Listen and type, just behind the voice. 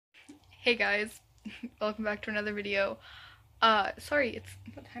Hey guys, welcome back to another video. Sorry,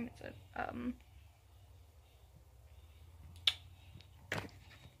 what time is it?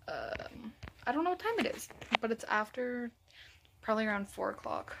 I don't know what time it is, but it's after, probably around 4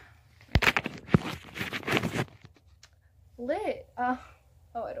 o'clock. Lit! Oh,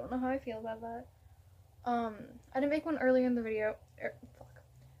 I don't know how I feel about that. I didn't make one earlier in the video,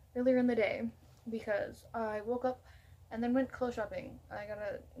 earlier in the day, because I woke up and then went clothes shopping. I got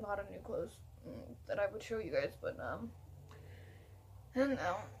a lot of new clothes that I would show you guys, but, and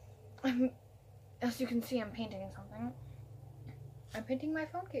now, as you can see, I'm painting something. I'm painting my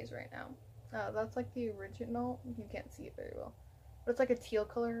phone case right now. That's like the original. You can't see it very well, but it's like a teal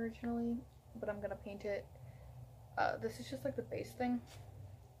color originally, but I'm gonna paint it. This is just like the base thing.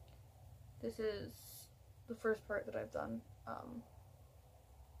 This is the first part that I've done.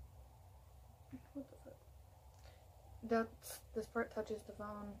 What the fuck? This part touches the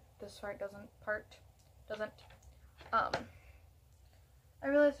phone. This part doesn't. I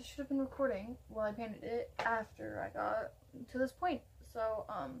realized I should have been recording while I painted it after I got to this point. So,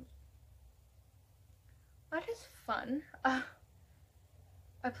 that is fun. I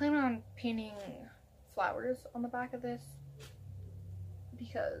plan on painting flowers on the back of this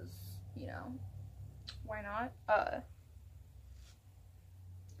because, you know, why not?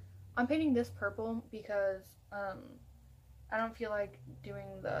 I'm painting this purple because, I don't feel like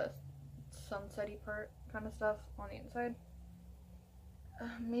doing the sunsetty part kind of stuff on the inside.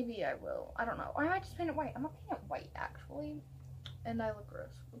 Maybe I will. I don't know. I might just paint it white. I'm gonna paint it white, actually. And I look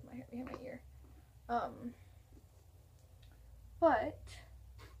gross with my hair behind my ear. But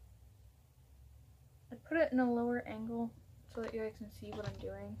I put it in a lower angle so that you guys can see what I'm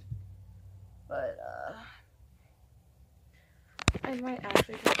doing. But, I might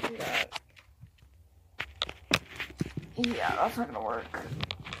actually just do that. Yeah, that's not gonna work.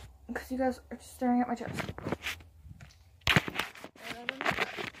 Because you guys are just staring at my chest.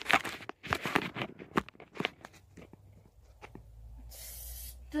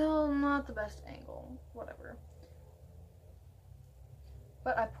 Still not the best angle. Whatever.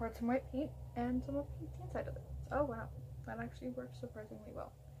 But I poured some white paint and some of the inside of it. Oh wow, that actually works surprisingly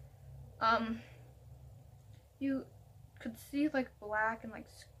well. You could see like black and like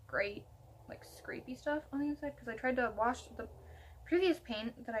scrapey stuff on the inside because I tried to wash the previous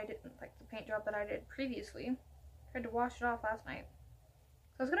paint that I didn't, like the paint job that I did previously. Tried to wash it off last night.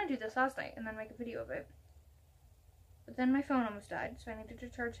 So I was gonna do this last night and then make a video of it. But then my phone almost died, so I needed to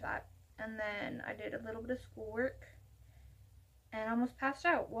charge that. And then I did a little bit of schoolwork and almost passed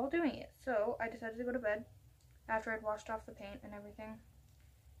out while doing it. So I decided to go to bed after I'd washed off the paint and everything.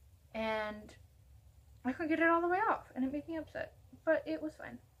 And I couldn't get it all the way off, and it made me upset. But it was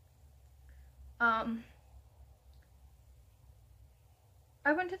fine.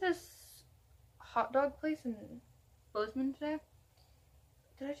 I went to this hot dog place in Bozeman today.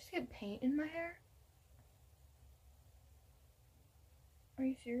 Did I just get paint in my hair? Are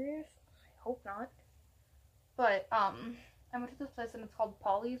you serious? I hope not. But, I went to this place and it's called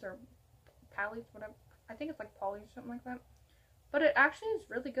Polly's or Pally's, whatever. I think it's like Polly's or something like that. But it actually is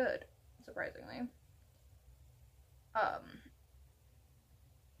really good, surprisingly.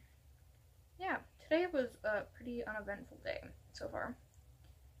 Yeah, today was a pretty uneventful day so far.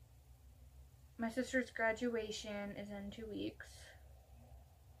 My sister's graduation is in 2 weeks.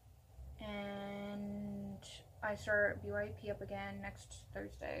 And I start BYP up again next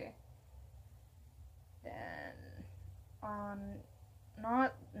Thursday. Then on,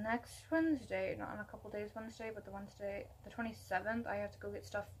 not next Wednesday, not in a couple days Wednesday, but the Wednesday, the 27th, I have to go get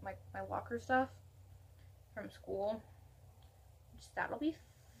stuff, my locker stuff from school. Which, that'll be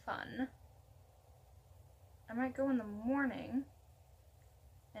fun. I might go in the morning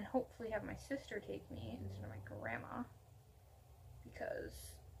and hopefully have my sister take me instead of my grandma.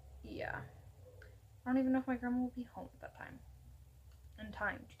 Because, yeah. I don't even know if my grandma will be home at that time. In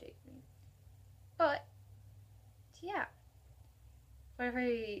time to take me. But, yeah. So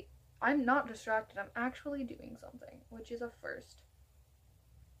if I'm not distracted, I'm actually doing something, which is a first.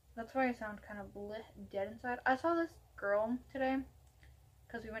 That's why I sound kind of dead inside. I saw this girl today,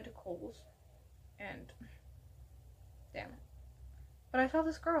 because we went to Kohl's, and, damn. But I saw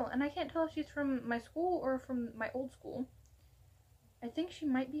this girl, and I can't tell if she's from my school or from my old school. I think she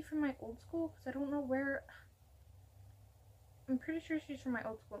might be from my old school, because I don't know where. I'm pretty sure she's from my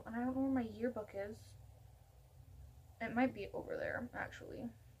old school, and I don't know where my yearbook is. It might be over there, actually.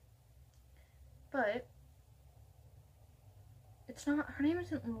 But it's not, her name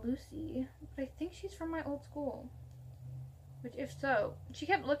isn't Lucy, but I think she's from my old school. Which, if so, she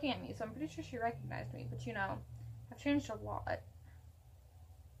kept looking at me, so I'm pretty sure she recognized me, but you know, I've changed a lot.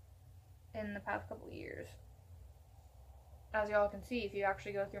 in the past couple of years. As y'all can see if you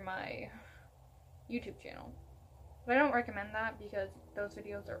actually go through my YouTube channel. But I don't recommend that because those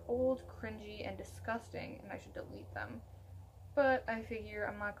videos are old, cringy, and disgusting, and I should delete them. But I figure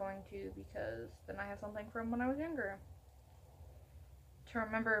I'm not going to because then I have something from when I was younger to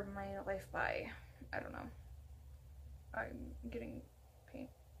remember my life by. I don't know. I'm getting paint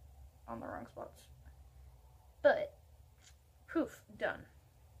on the wrong spots. But, poof, done.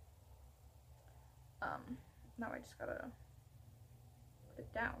 Now I just gotta put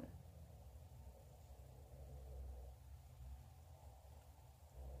it down.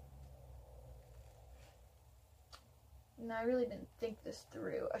 Now I really didn't think this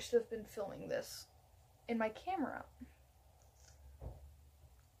through. I should have been filming this in my camera.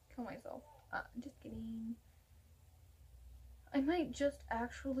 Kill myself. Just kidding. I might just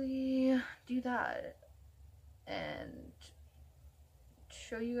actually do that and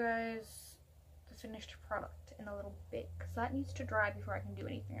show you guys the finished product in a little bit, because that needs to dry before I can do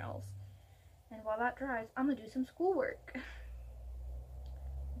anything else. And while that dries, I'm gonna do some schoolwork.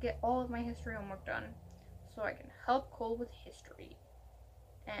 Get all of my history homework done so I can help Cole with history.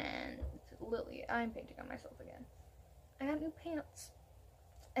 And Lily, I'm painting on myself again. I got new pants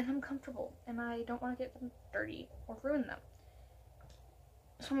and I'm comfortable and I don't want to get them dirty or ruin them.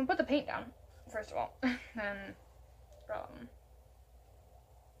 So I'm gonna put the paint down first of all, and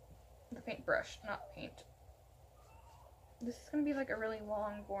the paintbrush, not paint. This is gonna be like a really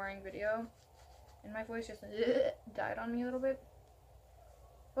long, boring video, and my voice just died on me a little bit.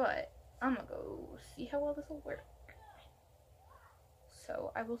 But I'm gonna go see how well this will work.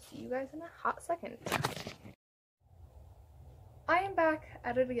 So I will see you guys in a hot second. I am back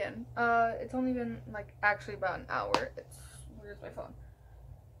at it again. It's only been like actually about an hour. Where's my phone?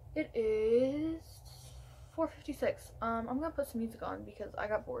 It is 4:56. I'm gonna put some music on because I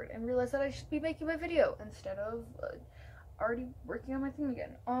got bored and realized that I should be making my video instead of already working on my thing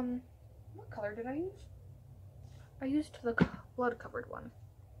again. What color did I use? I used the blood covered one.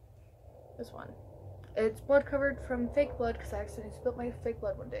 This one. It's blood covered from fake blood because I accidentally spilled my fake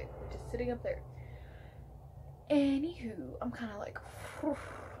blood one day, which is sitting up there. Anywho, I'm kind of like, whew.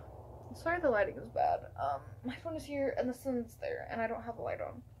 Sorry the lighting is bad. My phone is here and the sun's there and I don't have a light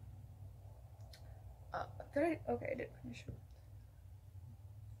on. Okay, I did finish.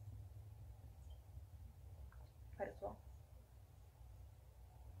 Might as well.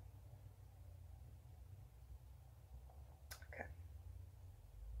 Okay.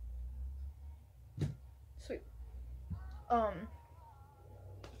 Sweet. So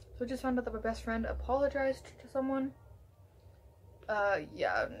I just found out that my best friend apologized to someone.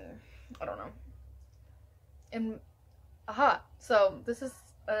 Yeah, I don't know. And, so this is,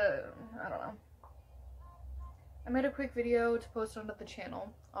 I don't know. I made a quick video to post onto the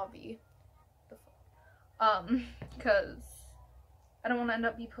channel, because I don't want to end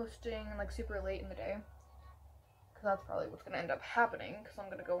up posting like super late in the day, because that's probably what's going to end up happening, because I'm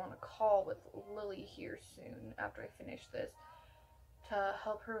going to go on a call with Lily here soon after I finish this to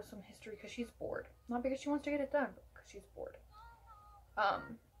help her with some history, because she's bored. Not because she wants to get it done, but because she's bored.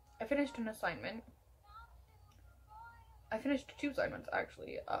 I finished an assignment. I finished 2 assignments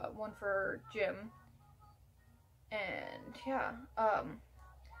actually, one for gym. And yeah,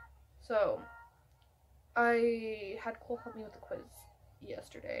 so I had Cole help me with a quiz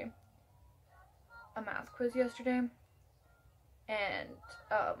yesterday, a math quiz yesterday, and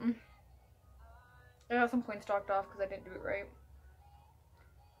I got some points docked off because I didn't do it right,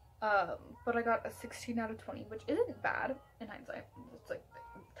 but I got a 16 out of 20, which isn't bad in hindsight. It's like,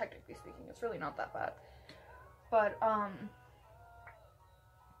 technically speaking, it's really not that bad, but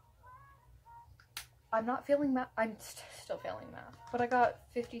I'm not failing math. I'm still failing math, but I got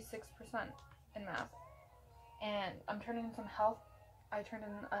 56% in math, and I'm turning in some health. I turned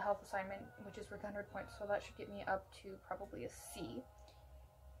in a health assignment, which is worth 100 points, so that should get me up to probably a C,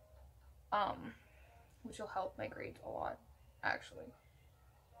 which will help my grades a lot, actually.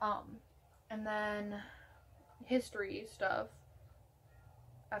 And then history stuff.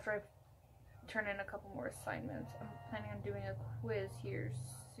 After I turn in a couple more assignments, I'm planning on doing a quiz here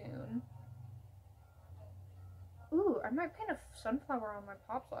soon. Ooh, I might paint a sunflower on my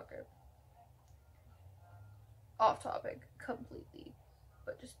pop socket. Off topic, completely.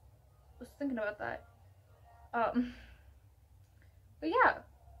 But just was thinking about that. But yeah.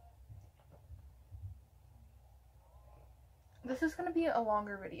 This is gonna be a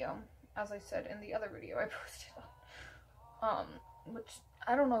longer video, as I said in the other video I posted on. Which,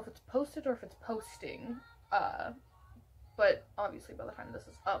 I don't know if it's posted or if it's posting. But obviously by the time this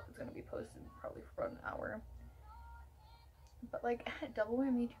is up, it's gonna be posted probably for about an hour. But like, double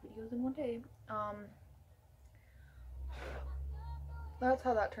whammy, 2 videos in one day. That's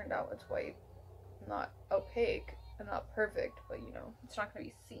how that turned out. It's white, not opaque and not perfect, but you know, it's not gonna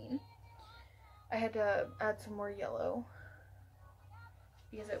be seen. I had to add some more yellow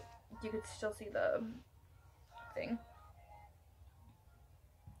because you could still see the thing.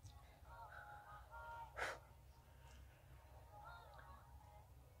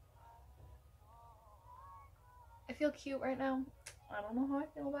 I feel cute right now. I don't know how I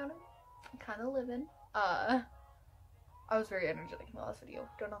feel about it. I'm kind of living. I was very energetic in the last video.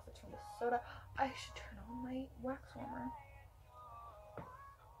 Don't know if it's from the soda. I should turn on my wax warmer.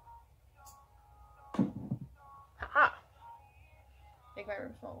 Haha! Make my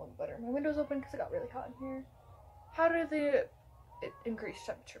room smell a little better. My window's open because it got really hot in here. How did it increase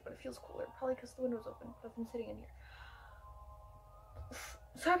temperature, but it feels cooler? Probably because the window's open, but I've been sitting in here.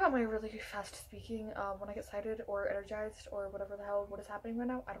 Sorry about my really fast speaking. When I get excited or energized or whatever the hell, what is happening right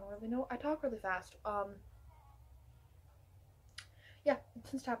now, I don't really know. I talk really fast. Yeah,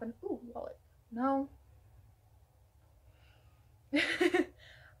 since it happened. Ooh, wallet. No.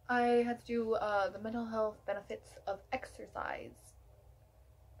 I had to do the mental health benefits of exercise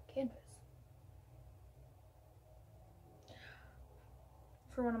canvas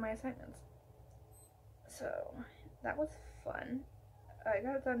for one of my assignments. So that was fun. I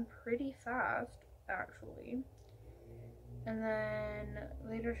got it done pretty fast, actually. And then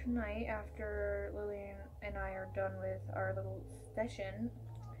later tonight, after Lily and I are done with our little session,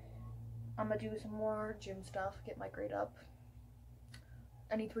 I'm gonna do some more gym stuff, get my grade up.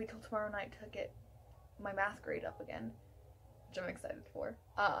 I need to wait till tomorrow night to get my math grade up again, which I'm excited for.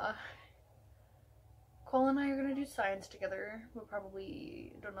 Cole and I are gonna do science together. We'll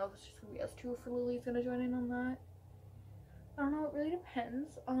probably, don't know if it's just gonna be us two or if Lily's gonna join in on that. I don't know, it really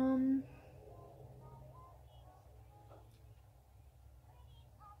depends.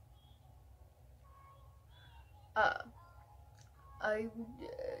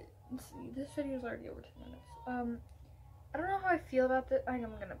 Let's see, this video is already over 10 minutes. I don't know how I feel about this. I think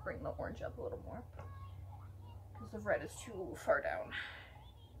I'm gonna bring the orange up a little more because the red is too far down.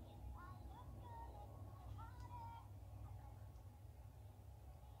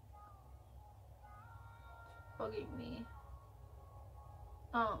 It's bugging me.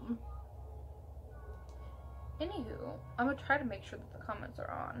 Anywho, I'm gonna try to make sure that the comments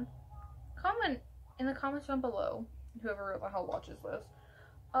are on. Comment in the comments down below, whoever the hell watches this.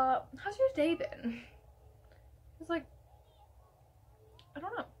 How's your day been? It's like, I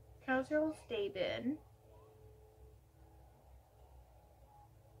don't know. How's your whole day been?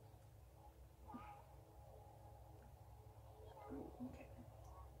 Ooh, okay.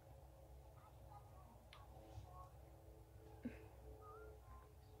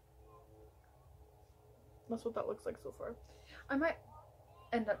 That's what that looks like so far. I might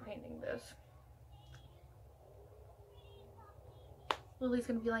end up painting this. Lily's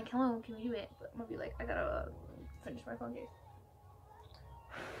gonna be like, hello, can we do it? But I'm gonna be like, I gotta finish my phone case.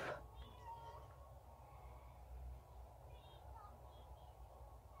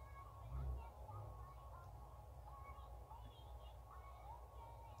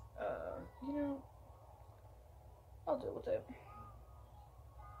 You know, I'll deal with it.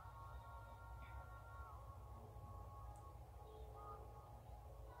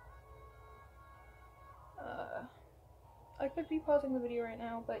 I could be pausing the video right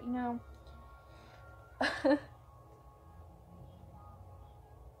now, but you know.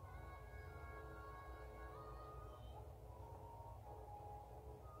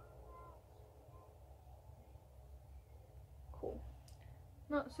 Cool.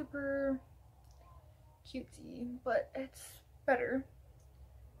 Not super cutesy, but it's better.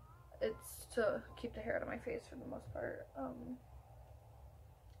 It's to keep the hair out of my face for the most part.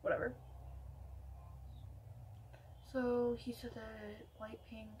 Whatever. So he said that light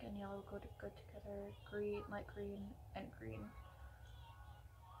pink and yellow go good together. Green, light green, and green.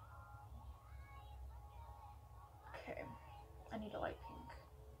 Okay, I need a light pink.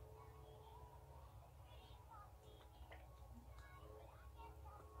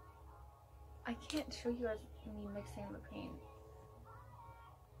 I can't show you guys me mixing the paint.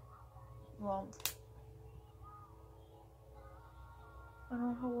 Well, I don't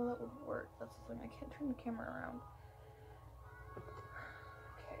know how well that would work. That's the thing. I can't turn the camera around.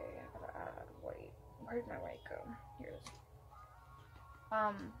 Okay, I gotta add white. Where did my white go? Here it is.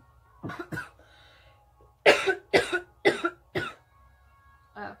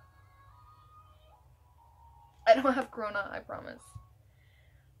 I don't have corona, I promise.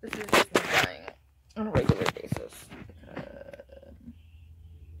 This is just me dying on a regular basis.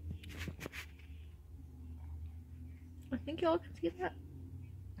 I think y'all can see that.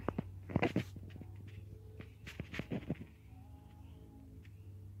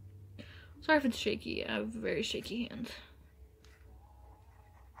 Sorry if it's shaky. I have very shaky hands.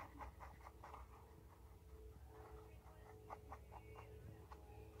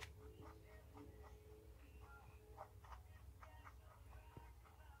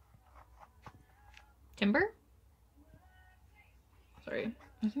 Timber? Sorry.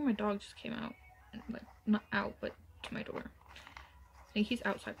 I think my dog just came out. Like, not out, but to my door. I think he's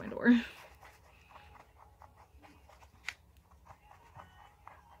outside my door.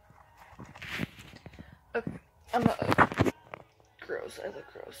 Okay. I'm gross. I look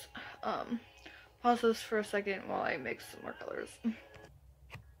gross. Pause this for a second while I mix some more colors.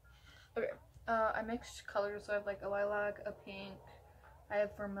 Okay. I mixed colors, so I have like a lilac, a pink, I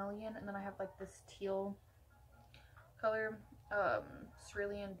have vermilion, and then I have like this teal color,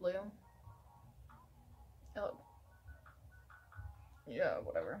 cerulean blue. Oh, yeah,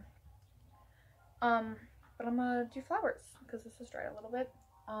 whatever. But I'm gonna do flowers because this is dry a little bit.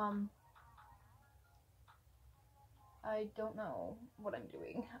 I don't know what I'm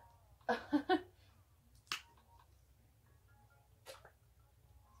doing.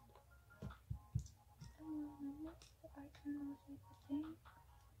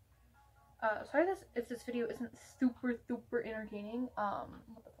 Sorry if this video isn't super entertaining.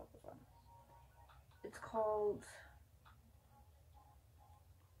 What the fuck was that? It's called,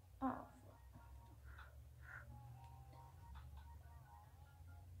 oh,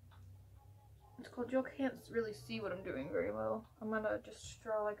 it's called You Can't Really See What I'm Doing very well. I'm gonna just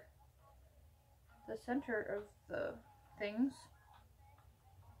draw like the center of the things,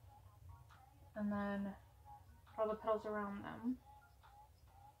 and then draw the petals around them.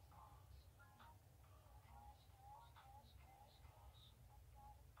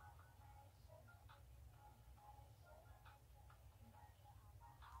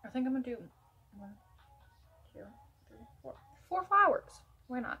 I think I'm gonna do 1, 2, 3, 4. 4 flowers.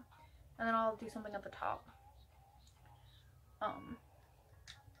 Why not? And then I'll do something at the top. I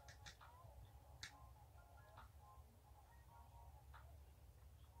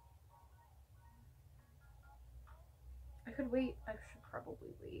could wait. I should probably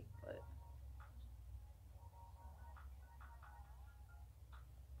wait, but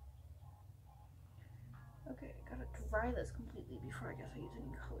okay, I gotta dry this completely before I guess I use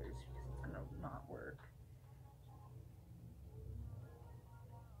any colors because it's gonna not work.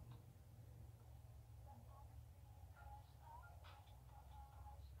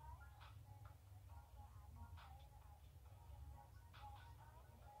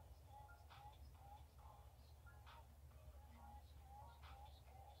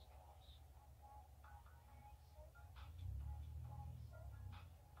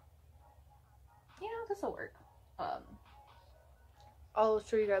 You know, this will work. I'll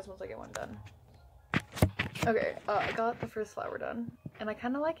show you guys once I get one done. Okay, I got the first flower done, and I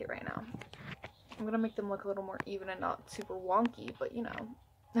kind of like it right now. I'm gonna make them look a little more even and not super wonky, but you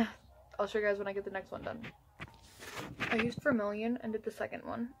know. I'll show you guys when I get the next one done. I used vermilion and did the second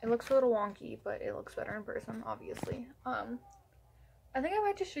one. It looks a little wonky, but it looks better in person, obviously. I think I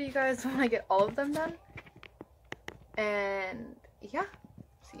might just show you guys when I get all of them done. And yeah,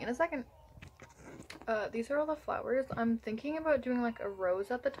 see you in a second. These are all the flowers. I'm thinking about doing like a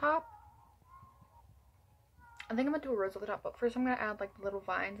rose at the top. I think I'm gonna do a rose at the top, but first I'm gonna add like the little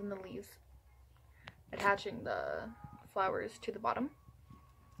vines and the leaves, attaching the flowers to the bottom.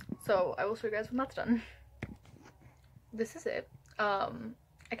 So I will show you guys when that's done. This is it. I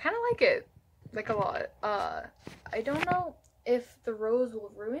kind of like it, like a lot. I don't know if the rose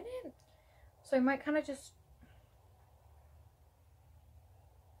will ruin it, so I might kind of just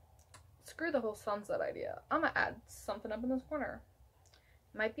screw the whole sunset idea. I'm gonna add something up in this corner.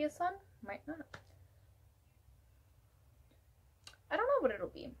 Might be a sun, might not. I don't know what it'll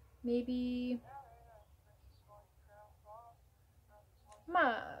be. Maybe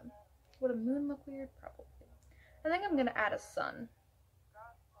would a moon look weird? Probably. I think I'm gonna add a sun.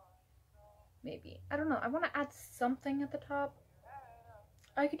 Maybe. I don't know. I want to add something at the top.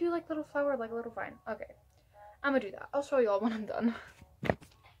 I could do like little flower, like a little vine. Okay. I'm gonna do that. I'll show you all when I'm done.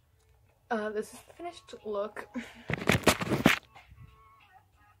 This is the finished look.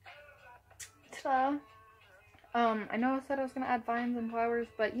 Ta-da! I know I said I was gonna add vines and flowers,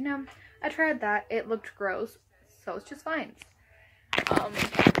 but you know, I tried that. It looked gross, so it's just vines.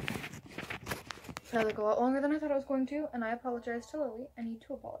 That took a lot longer than I thought it was going to, and I apologize to Lily. I need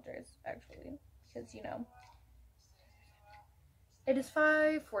to apologize, actually, because, you know, it is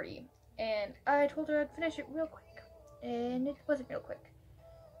 5:40, and I told her I'd finish it real quick, and it wasn't real quick.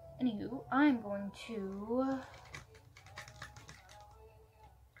 Anywho, I'm going to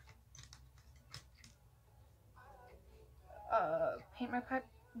paint my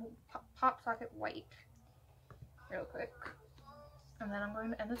pop socket white real quick. And then I'm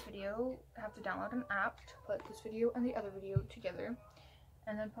going to end this video. I have to download an app to put this video and the other video together.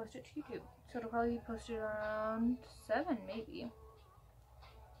 And then post it to YouTube. So it'll probably be posted around 7 maybe.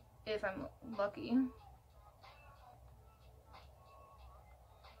 If I'm lucky.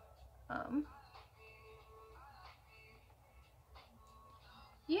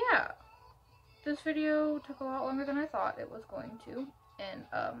 Yeah. This video took a lot longer than I thought it was going to. And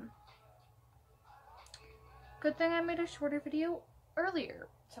good thing I made a shorter video earlier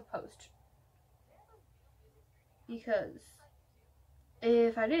to post. Because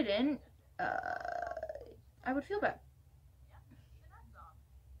if I didn't, I would feel bad.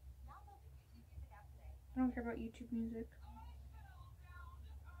 I don't care about YouTube music.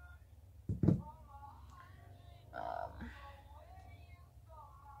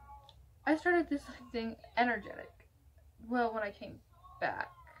 I started this thing energetic. Well, when I came back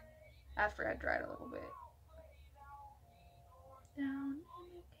after I dried a little bit. Down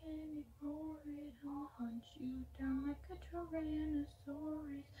and you can't ignore it. I'll hunt you down like a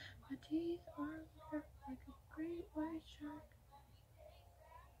Tyrannosaurus. My teeth are sharp like a great white shark.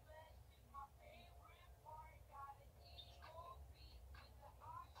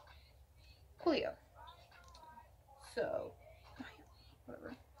 Coolio. So,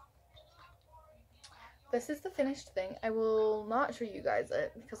 whatever. This is the finished thing. I will not show you guys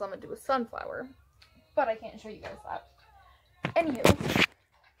it because I'm gonna do a sunflower, but I can't show you guys that. Anywho,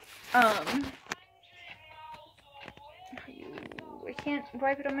 I can't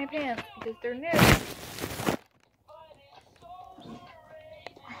wipe it on my pants because they're new.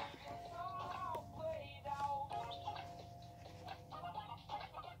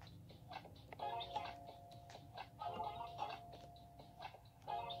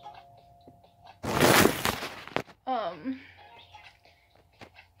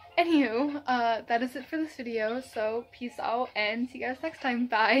 Anywho, that is it for this video, so peace out and see you guys next time.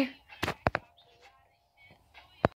 Bye.